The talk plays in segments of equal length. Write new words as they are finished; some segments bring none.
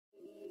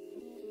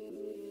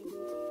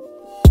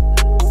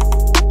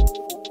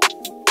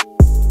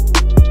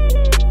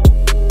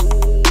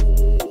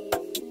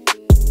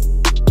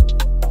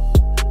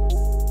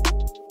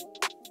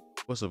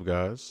What's up,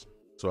 guys?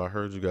 So I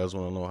heard you guys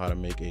want to know how to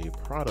make a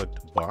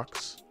product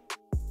box,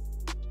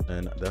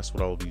 and that's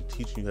what I will be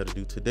teaching you how to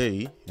do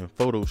today in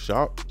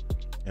Photoshop,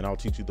 and I'll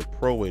teach you the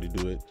pro way to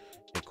do it.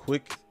 A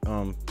quick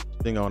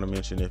thing I want to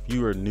mention: if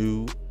you are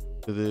new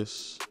to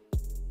this,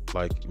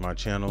 like my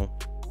channel,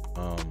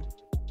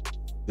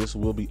 this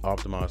will be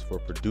optimized for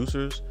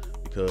producers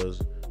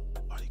because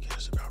nobody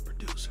cares about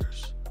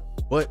producers,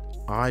 but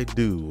I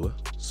do.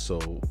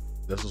 So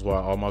this is why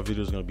all my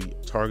videos are going to be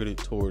targeted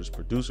towards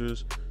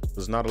producers.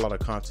 There's not a lot of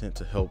content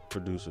to help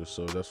producers,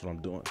 so that's what I'm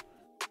doing.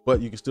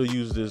 But you can still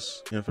use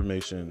this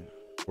information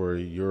for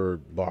your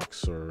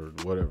box or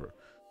whatever.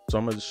 So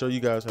I'm going to show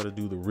you guys how to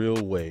do the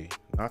real way,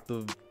 not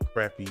the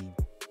crappy,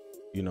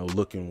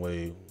 looking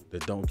way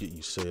that don't get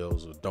you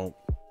sales or don't,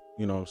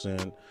 what I'm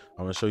saying?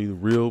 I'm going to show you the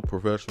real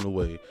professional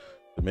way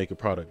to make a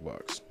product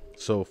box.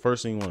 So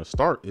first thing you want to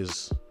start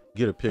is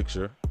get a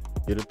picture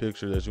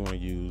that you want to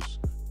use,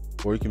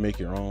 or you can make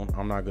your own.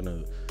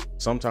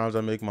 Sometimes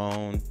I make my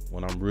own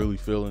when I'm really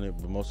feeling it,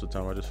 but most of the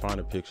time I just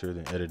find a picture,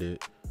 then edit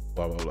it,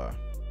 blah, blah, blah.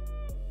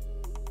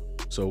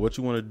 So what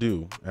you want to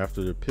do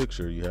after the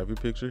picture, you have your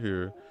picture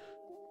here.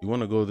 You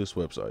want to go to this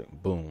website,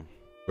 boom,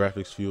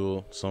 Graphics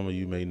Fuel. Some of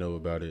you may know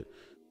about it,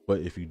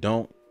 but if you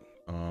don't,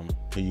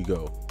 here you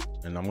go.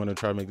 And I'm going to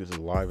try to make this as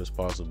live as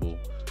possible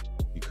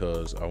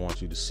because I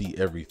want you to see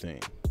everything.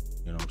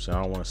 You know what I'm saying?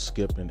 I don't want to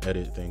skip and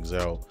edit things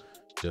out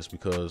just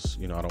because,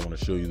 I don't want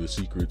to show you the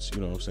secrets,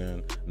 you know what I'm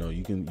saying? No,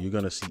 you're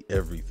going to see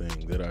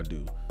everything that I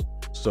do.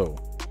 So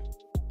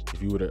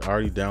if you would have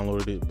already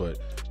downloaded it, but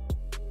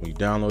when you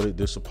download it,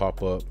 this will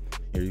pop up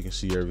here. You can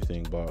see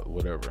everything about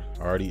whatever.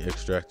 I already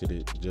extracted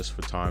it just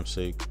for time's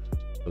sake.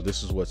 So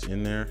this is what's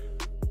in there,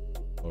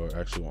 or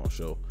actually won't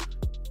show.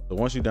 So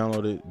once you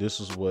download it, this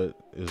is what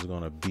is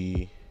going to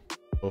be.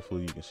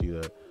 Hopefully you can see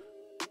that.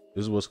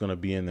 This is what's going to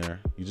be in there.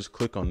 You just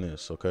click on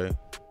this. Okay.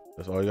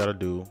 That's all you got to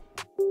do.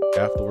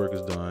 After the work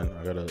is done,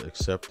 I got to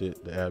accept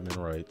it. The admin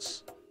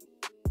rights,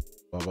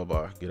 blah, blah,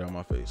 blah. Get out of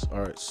my face. All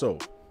right. So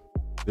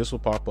this will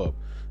pop up.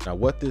 Now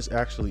what this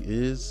actually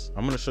is,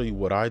 I'm going to show you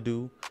what I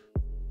do.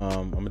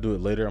 I'm going to do it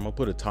later. I'm going to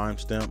put a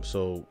timestamp.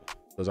 So,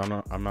 because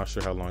I'm not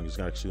sure how long it's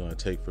actually going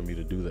to take for me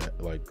to do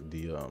that, like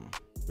the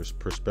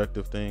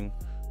perspective thing.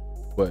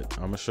 But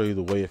I'm gonna show you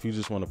the way. If you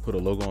just want to put a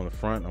logo on the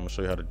front, I'm gonna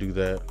show you how to do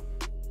that.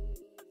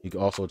 You can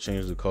also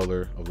change the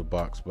color of the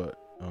box, but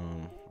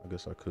I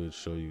guess I could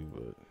show you,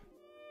 but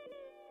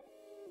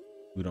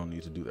we don't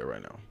need to do that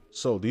right now.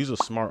 So these are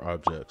smart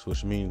objects,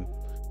 which means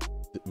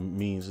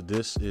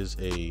this is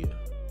a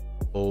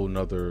whole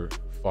nother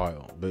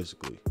file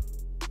basically,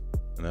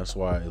 and that's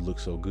why it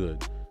looks so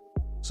good.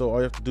 So all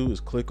you have to do is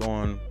click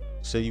on,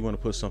 say you want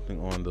to put something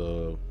on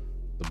the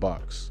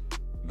box.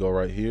 Go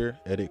right here,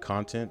 edit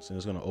contents, and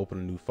it's going to open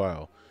a new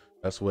file.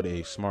 That's what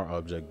a smart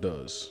object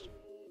does.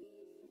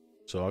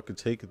 So I could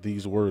take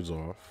these words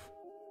off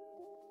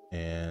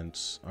and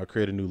I'll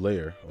create a new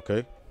layer.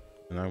 Okay.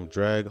 And I'm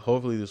drag.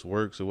 Hopefully this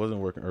works. It wasn't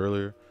working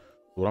earlier.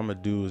 What I'm going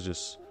to do is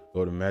just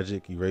go to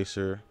magic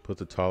eraser, put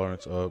the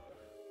tolerance up,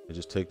 and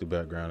just take the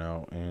background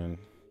out. And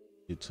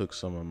it took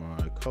some of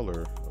my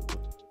color,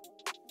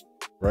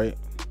 right?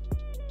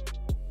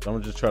 So I'm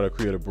going to just try to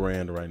create a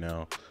brand right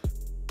now.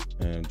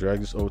 And drag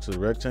this over to the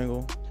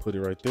rectangle, put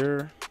it right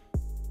there.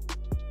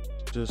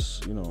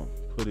 Just,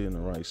 put it in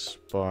the right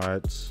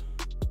spot.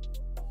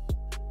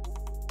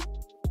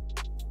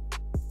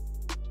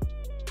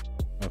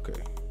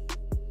 Okay.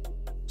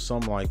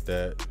 Something like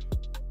that.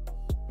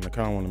 And I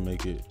kind of want to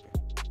make it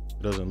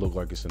doesn't look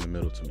like it's in the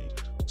middle to me.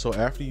 So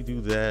after you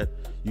do that,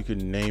 you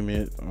can name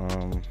it.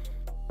 I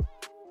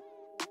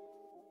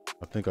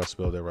think I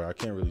spelled that right. I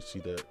can't really see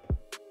that.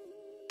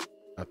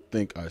 I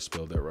think I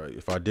spelled that right.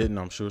 If I didn't,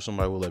 I'm sure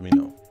somebody will let me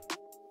know.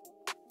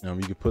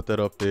 You can put that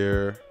up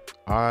there.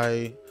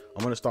 I'm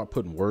going to start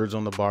putting words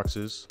on the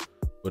boxes,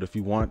 but if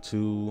you want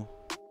to,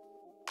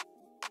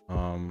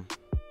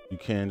 you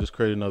can just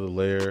create another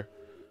layer,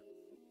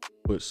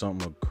 put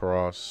something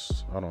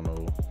across. I don't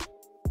know.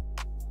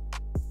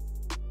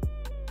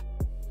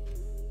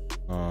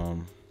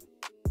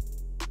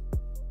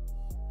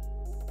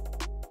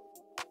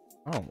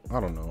 I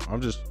don't know.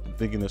 I'm just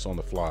thinking this on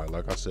the fly.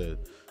 Like I said,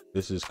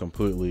 this is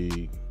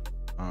completely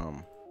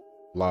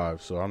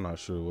live, so I'm not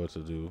sure what to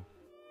do.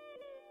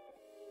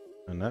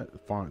 And that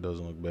font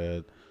doesn't look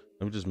bad.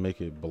 Let me just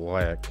make it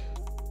black,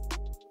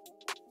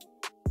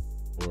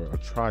 or I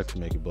tried to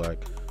make it black.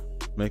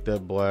 Make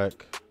that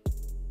black.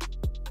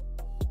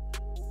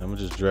 I'm gonna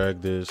just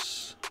drag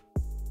this.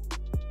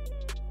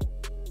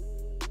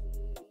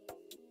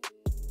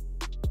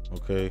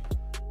 Okay,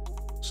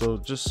 so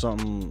just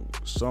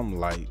something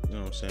light, you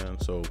know what I'm saying?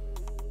 So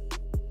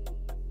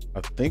I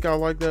think I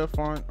like that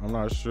font. I'm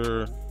not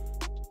sure,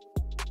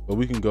 but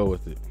we can go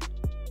with it.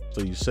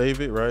 So you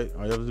save it, right?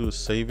 All you have to do is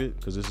save it,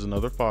 because this is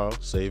another file.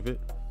 Save it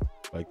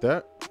like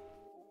that,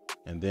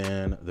 and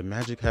then the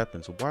magic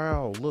happens.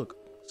 Wow, look,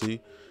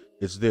 see,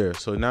 it's there.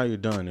 So now you're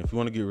done. If you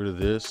want to get rid of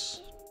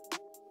this,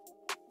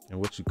 and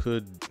what you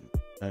could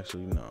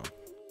actually, no,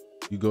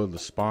 you go to the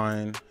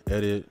spine,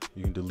 edit,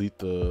 you can delete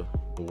the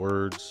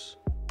words,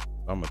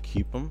 I'm gonna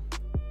keep them,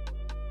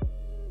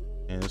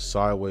 and it's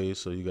sideways,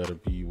 so you got to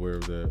be aware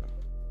of that.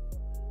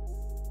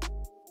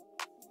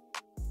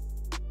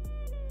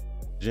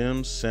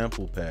 Gem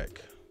sample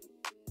pack.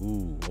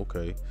 Ooh,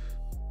 okay.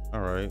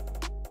 All right.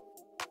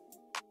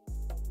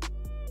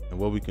 And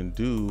what we can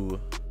do,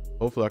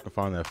 hopefully I can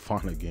find that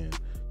font again.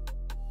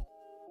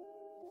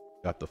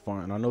 Got the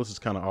font, and I know this is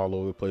kind of all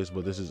over the place,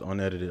 but this is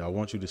unedited. I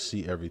want you to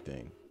see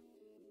everything,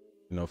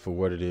 you know, for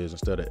what it is,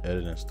 instead of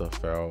editing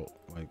stuff out,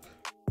 like,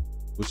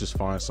 which is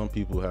fine. Some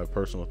people have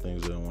personal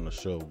things they don't want to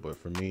show, but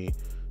for me,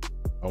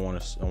 I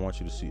want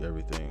you to see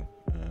everything.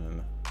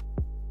 And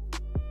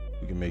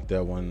we can make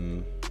that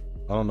one.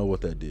 I don't know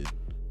what that did,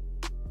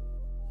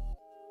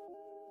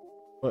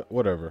 but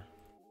whatever.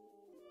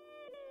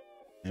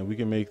 And we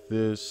can make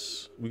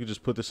this, we can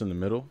just put this in the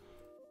middle,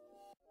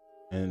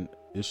 and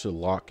it should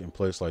lock in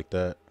place like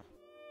that,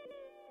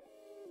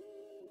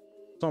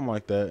 something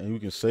like that. And you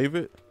can save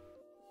it,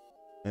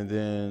 and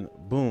then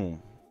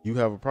boom, you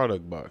have a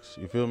product box.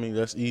 You feel me?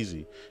 That's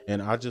easy.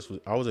 And I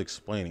was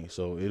explaining,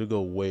 so it'll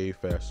go way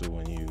faster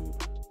when you're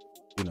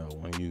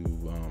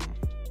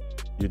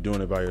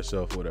doing it by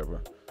yourself,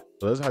 whatever.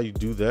 So that's how you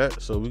do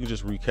that. So we can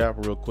just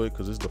recap real quick,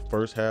 because this is the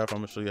first half. I'm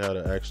gonna show you how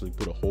to actually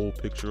put a whole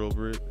picture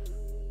over it.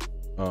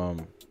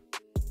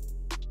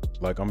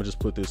 Like, I'm gonna just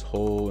put this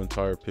whole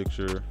entire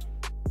picture,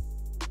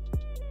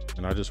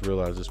 and I just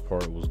realized this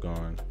part was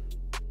gone.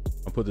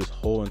 I'll put this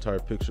whole entire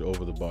picture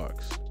over the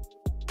box.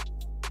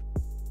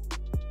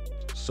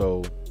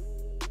 So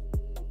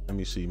let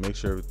me see, make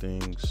sure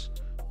everything's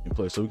in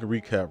place. So we can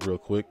recap real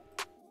quick.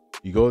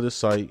 You go to this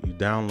site, you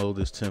download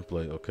this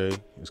template. Okay,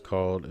 it's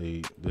called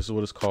this is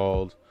what it's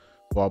called.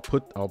 Well,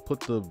 I'll put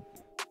the,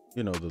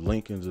 you know, the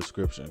link in the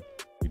description.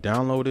 You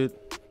download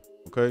it,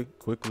 okay,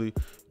 quickly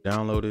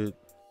download it,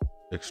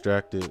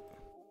 extract it,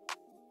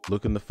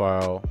 look in the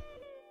file.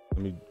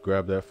 Let me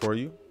grab that for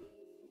you.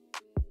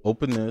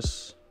 Open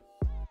this.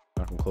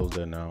 I can close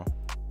that now.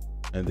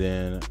 And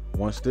then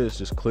once this,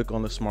 just click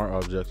on the smart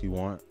object you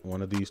want,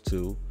 one of these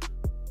two.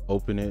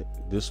 Open it.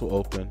 This will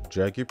open.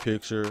 Drag your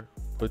picture,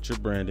 put your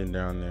branding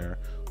down there,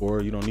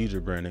 or you don't need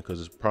your branding because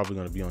it's probably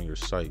going to be on your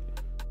site.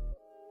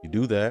 You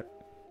do that,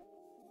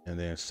 and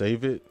then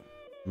save it.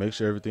 Make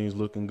sure everything's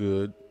looking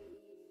good,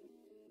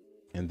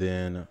 and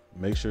then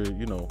make sure,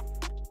 you know,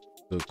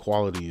 the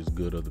quality is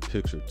good of the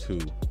picture too.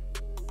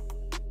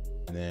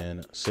 And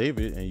then save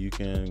it, and you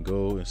can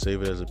go and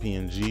save it as a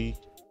PNG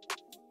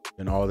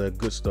and all that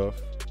good stuff.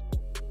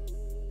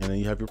 And then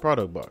you have your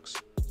product box.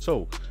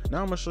 So now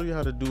I'm gonna show you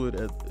how to do it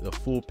at a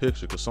full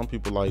picture, because some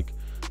people like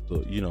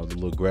the, you know, the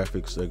little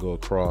graphics that go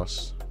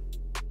across.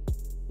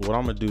 What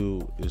I'm gonna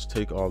do is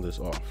take all this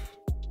off,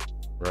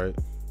 right?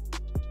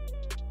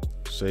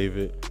 Save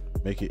it,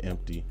 make it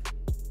empty.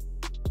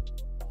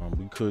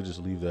 We could just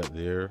leave that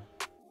there,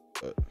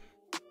 but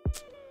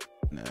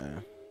nah.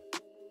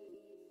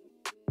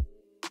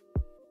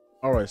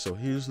 All right, so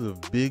here's the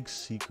big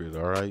secret.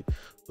 All right,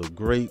 the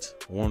great,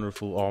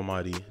 wonderful,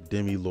 almighty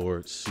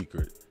demi-lord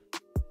secret.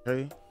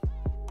 Okay,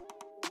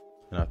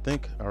 and I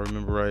think I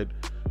remember right.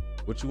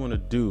 What you want to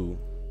do,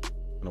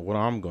 and what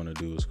I'm going to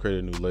do, is create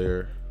a new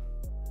layer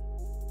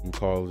and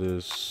call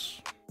this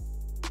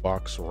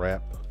box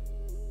wrap.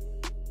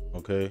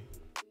 Okay,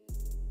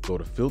 go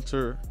to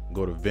filter,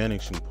 go to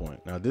vanishing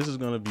point. Now this is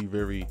going to be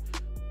very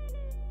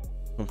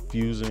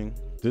confusing.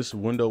 This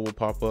window will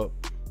pop up.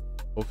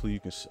 Hopefully you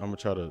can, I'm gonna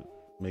try to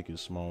make it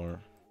smaller,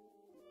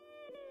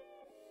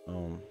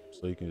 so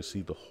you can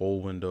see the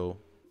whole window.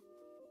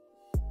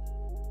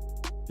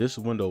 This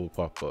window will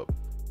pop up.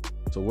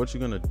 So what you're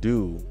gonna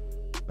do,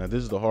 now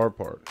this is the hard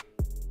part,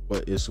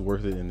 but it's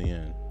worth it in the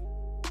end.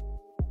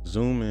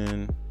 Zoom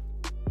in,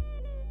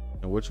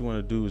 and what you want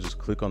to do is just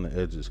click on the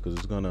edges, because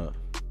it's gonna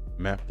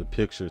map the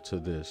picture to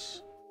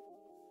this.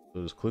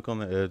 So just click on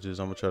the edges.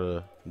 I'm gonna try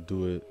to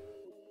do it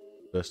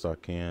best I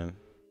can.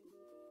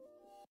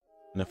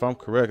 And if I'm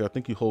correct, I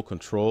think you hold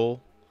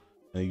control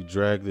and you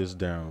drag this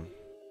down,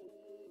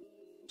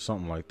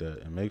 something like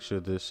that, and make sure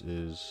this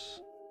is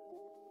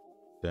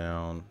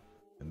down.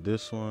 And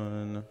this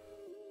one,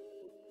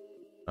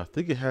 I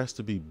think it has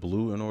to be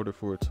blue in order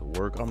for it to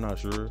work. I'm not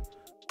sure.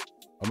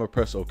 I'm gonna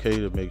press OK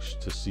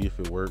to see if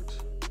it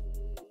worked.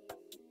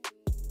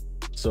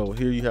 So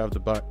here you have the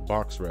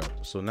box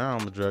wrap. So now I'm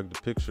gonna drag the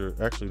picture.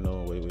 Actually,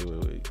 no,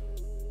 wait.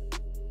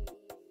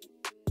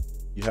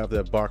 You have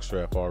that box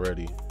wrap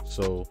already.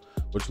 So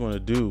what you want to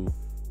do,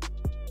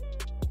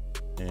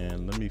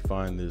 and let me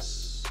find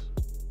this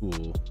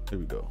tool. Here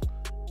we go.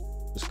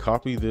 Just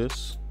copy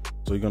this.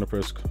 So you're gonna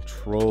press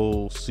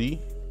Control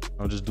C.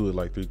 I'll just do it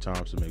like 3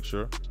 times to make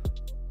sure.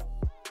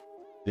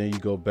 Then you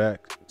go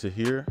back to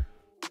here,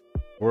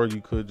 or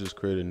you could just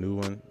create a new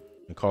one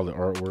and call it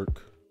artwork.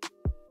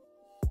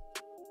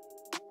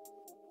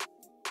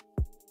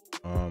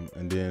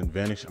 And then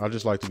vanish. I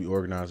just like to be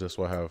organized. That's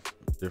why I have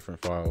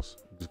different files.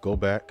 Just go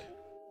back,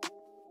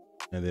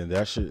 and then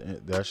that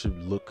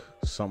should look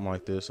something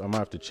like this. I might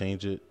have to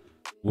change it.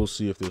 We'll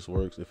see if this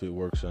works, if it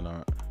works or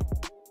not.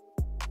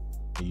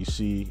 And you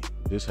see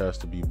this has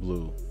to be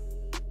blue.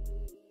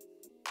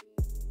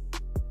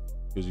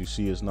 because you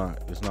see it's not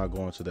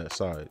going to that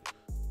side.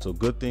 So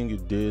good thing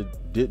it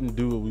didn't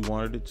do what we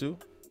wanted it to.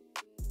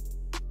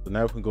 So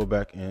now we can go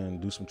back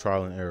and do some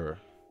trial and error.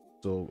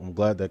 So I'm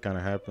glad that kind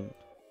of happened.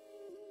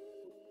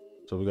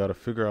 So we got to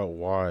figure out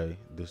why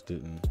this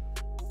didn't,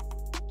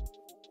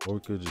 or we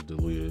could just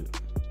delete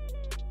it.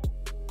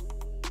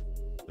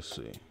 Let's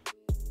see.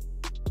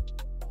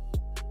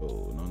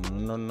 Oh,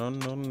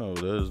 no,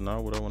 that is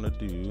not what I want to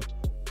do.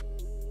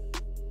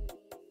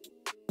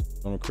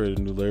 I'm gonna create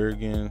a new layer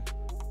again,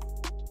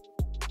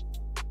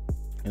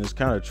 and it's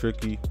kind of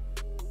tricky,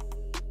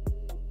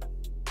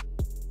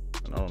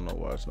 and I don't know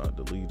why it's not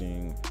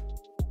deleting.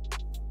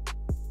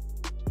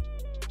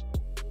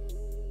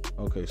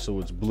 Okay, so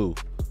it's blue.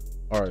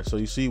 All right, so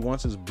you see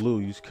once it's blue,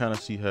 you kind of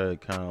see how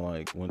it kind of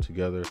like went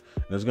together,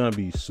 and it's gonna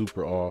be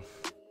super off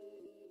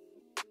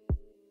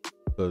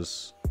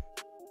because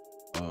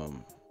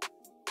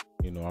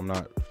you know, I'm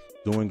not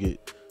doing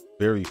it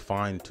very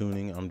fine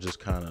tuning. I'm just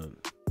kind of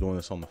doing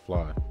this on the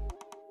fly.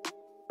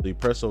 So you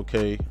press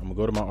OK. I'm gonna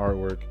go to my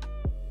artwork,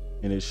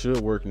 and it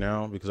should work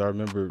now, because I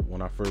remember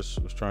when I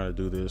first was trying to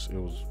do this, it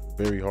was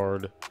very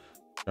hard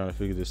trying to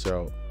figure this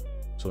out.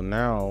 So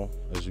now,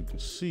 as you can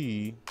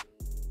see,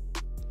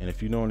 and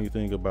if you know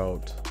anything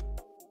about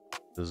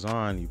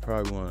design, you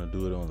probably want to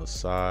do it on the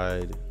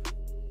side.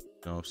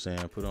 You know what I'm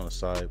saying? Put it on the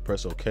side,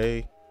 press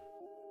OK.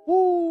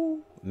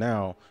 Woo!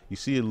 Now you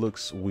see it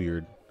looks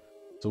weird.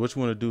 So what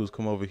you want to do is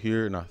come over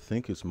here, and I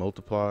think it's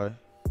multiply.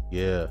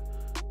 Yeah.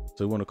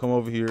 So you want to come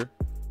over here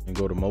and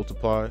go to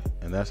multiply,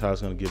 and that's how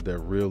it's going to give that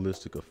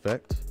realistic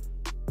effect.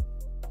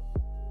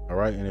 All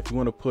right. And if you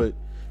want to put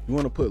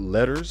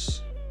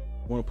letters,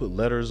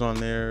 on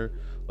there,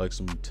 like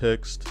some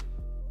text,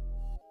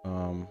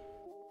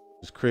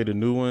 just create a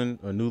new one,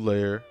 a new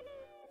layer,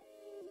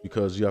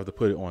 because you have to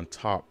put it on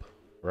top,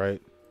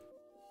 right?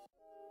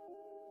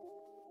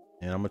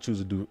 And I'm gonna choose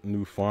a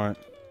new font,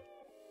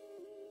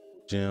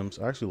 Gems.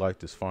 I actually like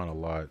this font a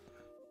lot,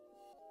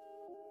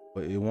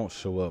 but it won't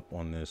show up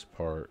on this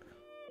part.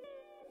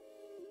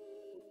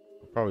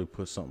 I'll probably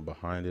put something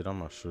behind it. I'm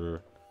not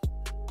sure.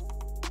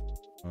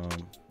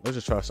 Let's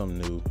just try something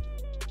new.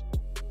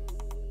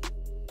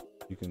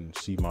 You can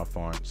see my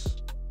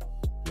fonts.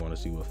 You want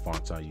to see what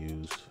fonts I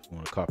use? You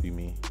want to copy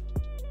me?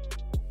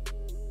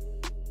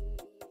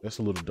 That's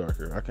a little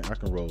darker. I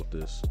can roll with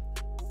this.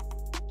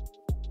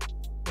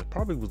 It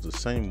probably was the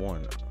same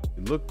one.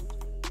 It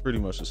looked pretty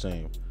much the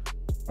same.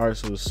 All right,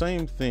 so the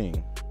same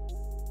thing.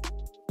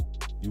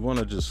 You want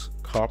to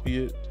just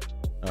copy it.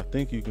 I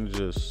think you can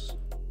just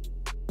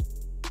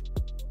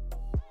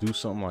do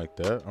something like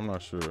that. I'm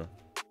not sure.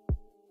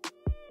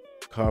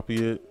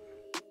 Copy it,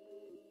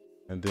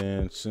 and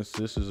then since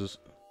this is,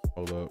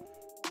 hold up,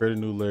 create a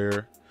new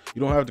layer.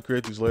 You don't have to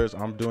create these layers.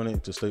 I'm doing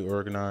it to stay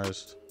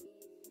organized,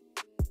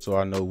 so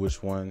I know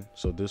which one.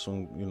 So this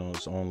one, you know,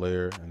 its own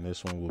layer, and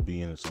this one will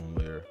be in its own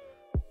layer.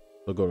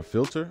 So go to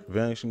filter,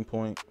 vanishing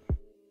point,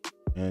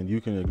 and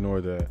you can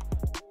ignore that.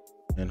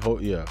 And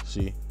yeah,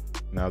 see,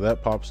 now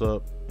that pops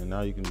up, and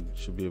now you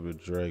should be able to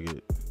drag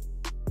it.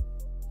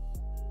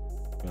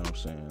 You know what I'm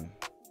saying?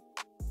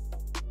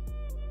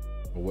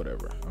 Or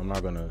whatever. I'm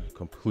not gonna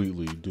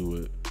completely do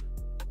it.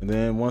 And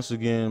then once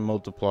again,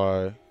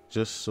 multiply,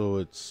 just so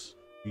it's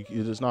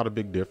not a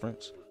big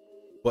difference,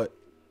 but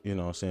you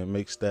know what I'm saying, it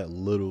makes that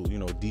little, you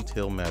know,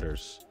 detail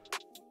matters.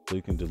 So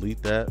you can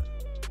delete that.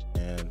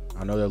 And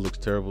I know that looks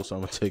terrible, so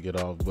I'm gonna take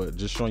it off, but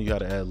just showing you how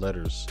to add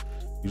letters.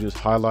 You just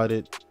highlight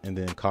it and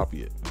then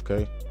copy it,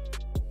 okay?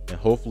 And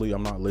hopefully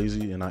I'm not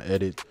lazy and I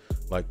edit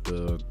like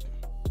the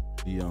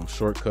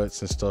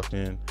shortcuts and stuff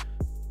in.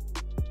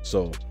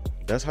 So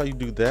that's how you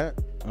do that.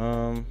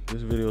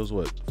 This video is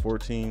what,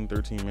 13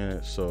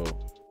 minutes. So,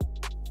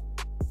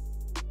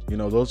 you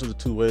know, those are the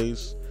two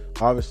ways.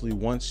 Obviously,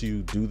 once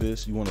you do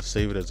this, you want to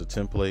save it as a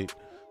template.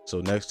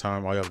 So next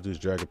time, all you have to do is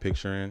drag a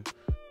picture in,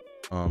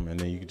 and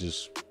then you can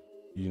just,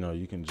 you know,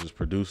 you can just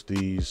produce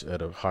these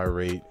at a high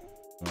rate.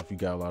 If you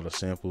got a lot of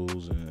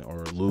samples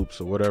or loops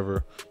or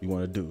whatever you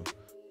want to do.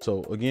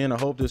 So again, I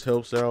hope this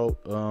helps out.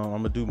 I'm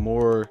gonna do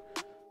more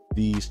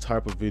these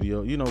type of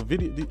video, you know,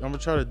 I'm gonna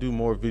try to do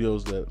more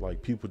videos that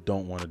like people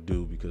don't want to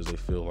do because they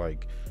feel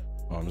like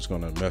it's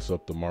gonna mess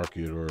up the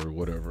market or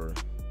whatever,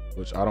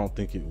 which I don't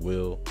think it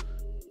will.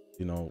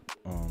 You know,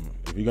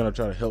 if you're gonna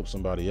try to help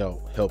somebody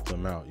out, help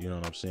them out. You know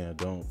what I'm saying?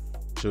 Don't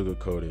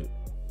sugarcoat it.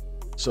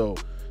 So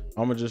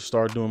I'm gonna just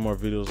start doing more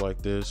videos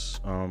like this.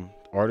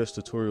 Artist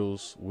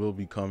tutorials will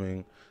be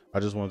coming. I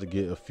just wanted to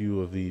get a few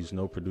of these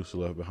No Producer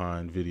Left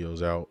Behind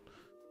videos out,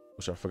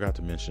 which I forgot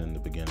to mention in the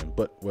beginning,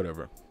 but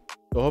whatever.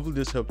 So hopefully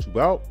this helped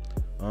you out.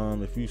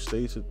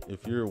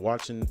 If you're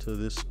watching to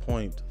this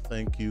point,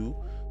 thank you.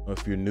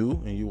 If you're new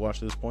and you watch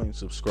this point,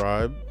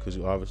 subscribe, because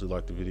you obviously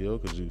liked the video,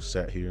 because you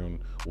sat here and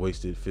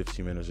wasted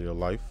 15 minutes of your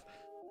life.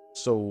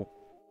 So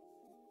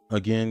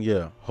again,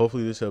 yeah,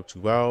 hopefully this helped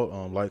you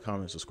out. Like,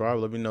 comment, subscribe.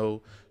 Let me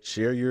know.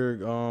 Share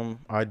your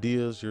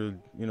ideas, your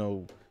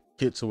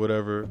kits or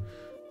whatever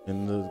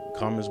in the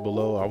comments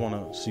below. I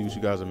want to see what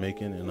you guys are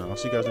making, and I'll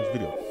see you guys next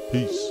video.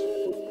 Peace.